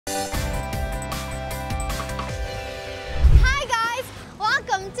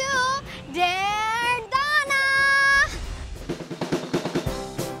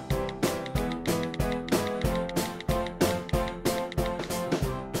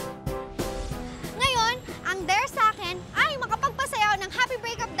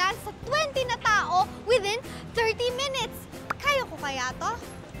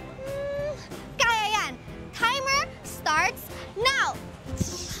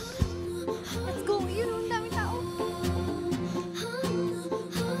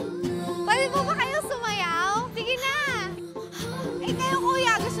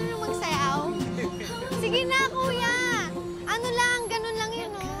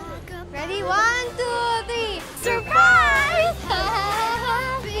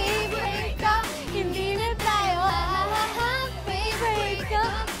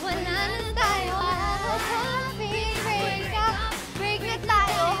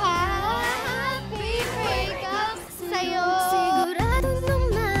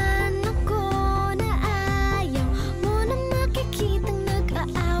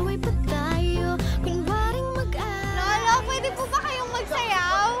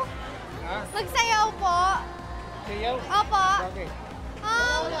Magpasayaw? Opo. Okay.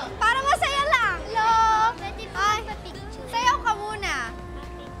 Para masaya lang. Hello. Ay, sayaw ka muna.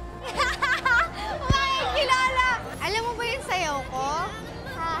 Kilala. Alam mo ba yung sayaw ko?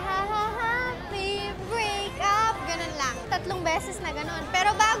 Ha ha ha happy breakup. Ganun lang. 3 beses na ganun.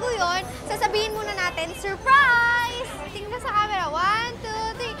 Pero bago yon, sasabihin muna natin, surprise! Tingnan sa camera. 1,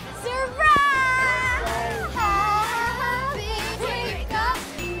 2, 3. Surprise! Happy breakup.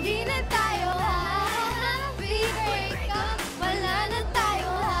 Hindi na tayo happy breakup. Wala na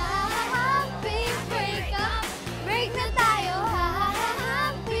tayo happy breakup. Break na tayo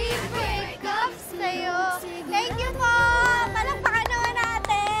happy breakup sa'yo. Thank you po! Palakpakan naman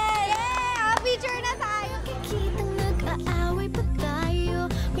natin! Yeah! Picture na tayo! Kitang nag-aaway pa tayo.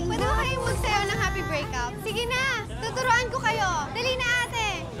 Pwede ba kayong magsayaw ng happy breakup? Sige na! Tuturuan ko kayo! Dali na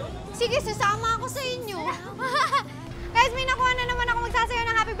ate! Sige, sasama ako sa inyo! Guys, may nakuha na naman ako magsasayaw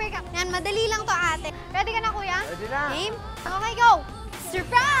ng happy breakup. Yan, madali lang to ate. Ready ka na kuya? Ready na! Game? Okay, go!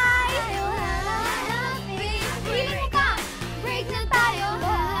 Surprise! Feeling mo pa! Break na tayo!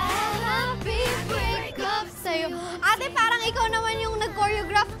 Happy breakup sa'yo. Ate, parang ikaw naman yung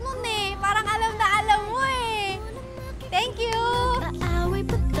nag-choreograph nun eh. Parang alam na alam mo eh. Thank you! Nag-aaway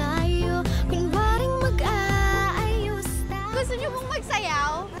pa tayo. Kunwaring mag-aayos tayo. Gusto niyo pong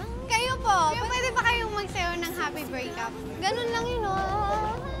magsayaw? Kayo po, pwede ba kayong magsayaw ng happy breakup? Ganun lang yun,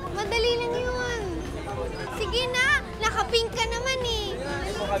 oh. Madali lang yun. Sige na, naka-pink ka naman eh.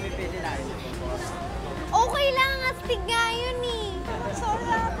 Hindi po kami pwede na. Okay lang, astig nga yun eh. Sorry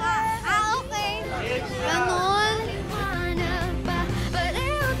ka. Okay. Ganon. Hanap pa.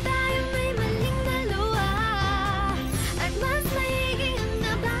 Pareho tayo may maling dalawa. At mas maiging ang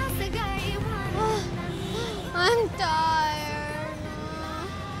nabasag ay iwanan. I'm tired na.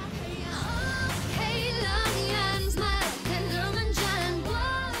 Okay lang yan, smile ka naman dyan.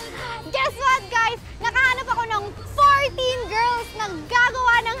 Guess what, guys? Nakahanap ako ng 14 girls na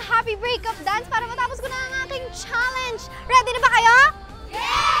gagawa ng happy breakup dance para matapos ko na ang aking challenge. Ready na ba kayo?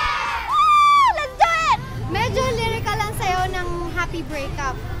 Yeah! Woo! Let's do it! Medyo lyrical lang sa'yo ng happy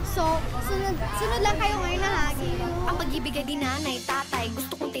breakup. So, sunod lang kayo ngayon na lagi. Ang pag-ibig ay di nanay, tatay.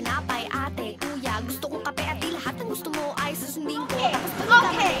 Gusto kong tinapay, ate, kuya. Gusto kong kape at di lahat ng gusto mo ay susundin ko. Tapos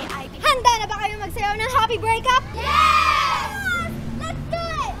pag Okay! Handa na ba kayo magsayaw ng happy breakup? Yeah!